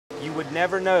would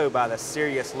never know by the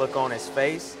serious look on his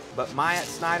face, but Myatt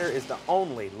Snider is the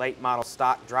only late model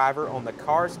stock driver on the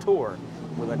Cars Tour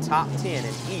with a top 10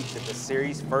 in each of the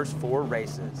series' first 4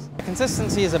 races.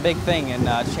 Consistency is a big thing in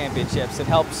championships. It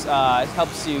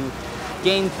helps you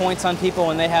gain points on people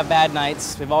when they have bad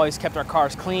nights. We've always kept our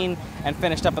cars clean and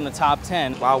finished up in the top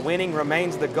 10. While winning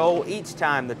remains the goal each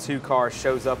time the 2 cars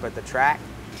shows up at the track,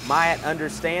 Myatt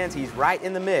understands he's right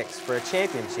in the mix for a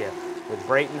championship with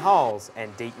Brayton Halls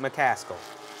and Deke McCaskill.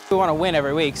 We want to win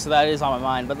every week, so that is on my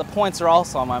mind, but the points are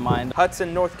also on my mind.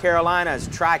 Hudson, North Carolina's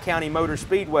Tri-County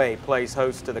Speedway plays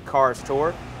host to the Cars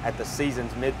Tour at the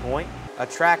season's midpoint, a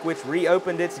track which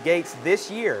reopened its gates this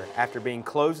year after being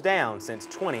closed down since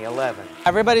 2011.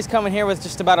 Everybody's coming here with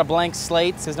just about a blank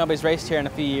slate because nobody's raced here in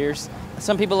a few years.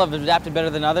 Some people have adapted better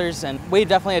than others, and we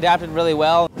definitely adapted really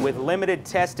well. With limited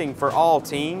testing for all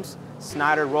teams,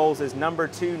 Snider rolls his number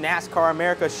 2 NASCAR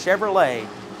America Chevrolet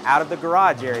out of the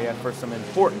garage area for some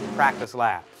important practice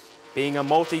laps. Being a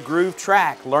multi-groove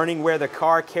track, learning where the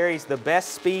car carries the best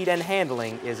speed and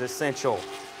handling is essential.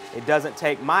 It doesn't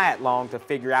take Myatt long to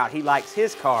figure out he likes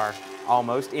his car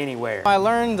almost anywhere. I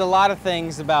learned a lot of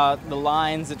things about the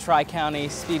lines at Tri-County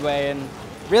Speedway and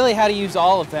really how to use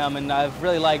all of them, and I've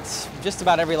really liked just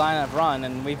about every line I've run,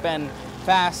 and we've been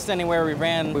fast anywhere we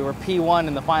ran. We were P1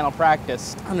 in the final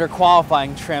practice under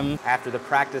qualifying trim. After the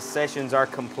practice sessions are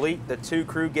complete, the 2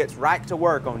 crew gets right to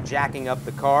work on jacking up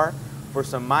the car for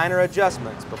some minor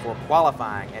adjustments before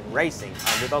qualifying and racing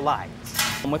under the lights.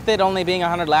 With it only being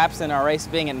 100 laps and our race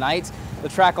being at night, the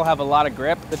track will have a lot of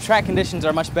grip. The track conditions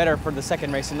are much better for the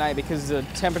second race at night because the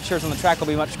temperatures on the track will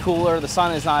be much cooler, the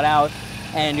sun is not out,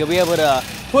 and you'll be able to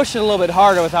push it a little bit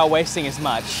harder without wasting as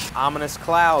much. Ominous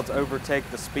clouds overtake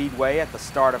the speedway at the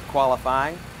start of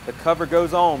qualifying. The cover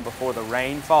goes on before the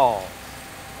rain falls.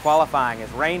 Qualifying is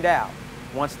rained out.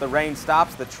 Once the rain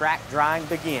stops, the track drying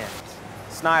begins.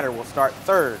 Snider will start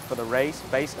 3rd for the race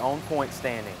based on point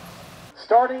standing.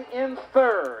 Starting in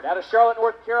 3rd out of Charlotte,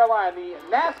 North Carolina, the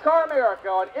NASCAR America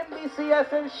on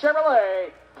NBCSN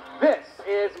Chevrolet, this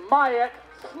is Myatt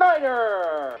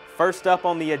Snider. First up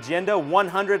on the agenda,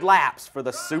 100 laps for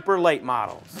the super late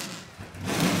models.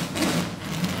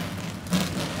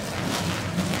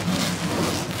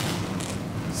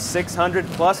 +600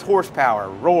 horsepower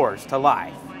roars to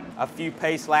life. A few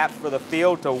pace laps for the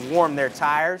field to warm their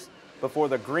tires before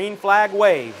the green flag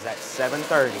waves at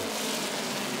 7:30.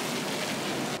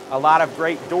 A lot of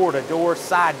great door-to-door,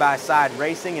 side-by-side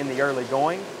racing in the early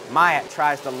going. Myatt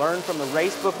tries to learn from the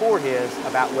race before his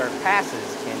about where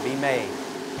passes can be made.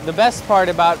 The best part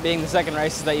about being the second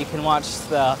race is that you can watch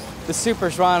the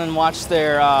supers run and watch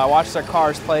their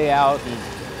cars play out and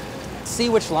see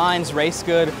which lines race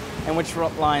good and which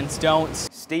lines don't.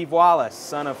 Steve Wallace,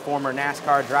 son of former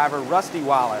NASCAR driver Rusty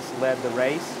Wallace, led the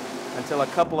race until a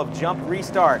couple of jump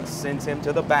restarts sends him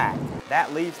to the back.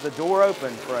 That leaves the door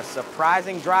open for a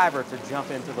surprising driver to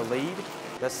jump into the lead.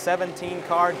 The 17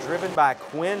 car driven by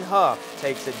Quinn Huff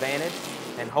takes advantage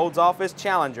and holds off his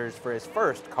challengers for his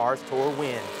first Cars Tour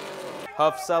win.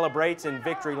 Huff celebrates in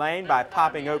victory lane by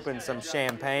popping open some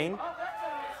champagne.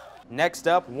 Next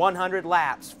up, 100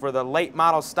 laps for the late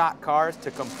model stock cars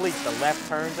to complete the left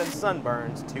turns and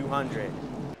sunburns 200.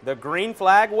 The green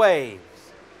flag waves.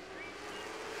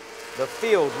 The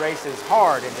field races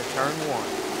hard into turn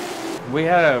 1. We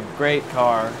had a great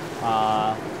car,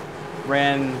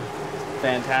 ran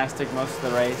fantastic most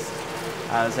of the race.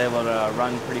 I was able to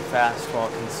run pretty fast while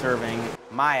conserving.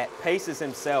 Myatt paces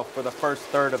himself for the first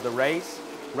third of the race,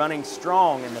 running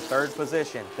strong in the 3rd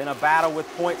position. Then a battle with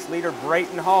points leader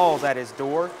Brayton Halls at his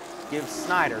door gives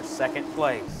Snider 2nd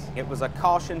place. It was a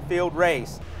caution-filled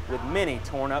race with many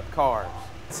torn-up cars.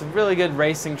 It's a really good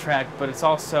racing track, but it's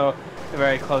also a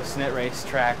very close-knit race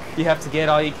track. You have to get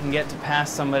all you can get to pass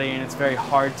somebody, and it's very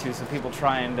hard to, so people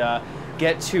try and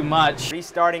get too much.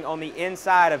 Restarting on the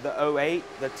inside of the 08,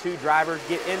 the 2 drivers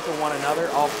get into one another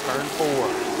off turn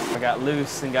 4. I got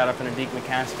loose and got up into Deke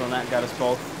McCaskill, and that got us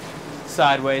both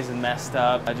sideways and messed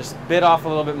up. I just bit off a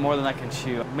little bit more than I can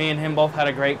chew. Me and him both had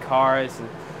a great car. It's a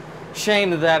shame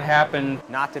that that happened.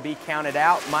 Not to be counted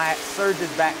out, Myatt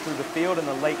surges back through the field in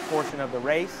the late portion of the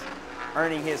race,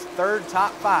 earning his 3rd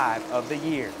top 5 of the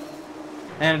year.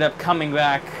 I ended up coming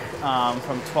back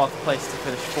from 12th place to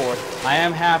finish 4th. I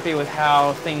am happy with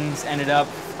how things ended up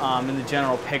in the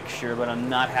general picture, but I'm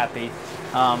not happy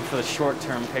for the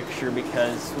short-term picture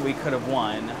because we could have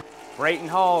won. Brayton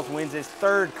Halls wins his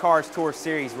 3rd Cars Tour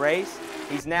Series race.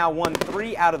 He's now won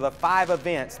 3 out of the 5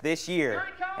 events this year,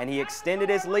 and he extended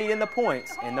his lead in the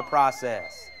points in the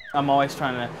process. I'm always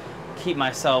trying to keep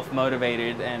myself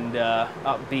motivated and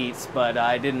upbeat, but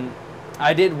I didn't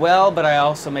I did well, but I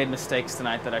also made mistakes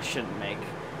tonight that I shouldn't make.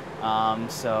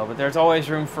 But there's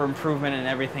always room for improvement in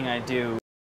everything I do.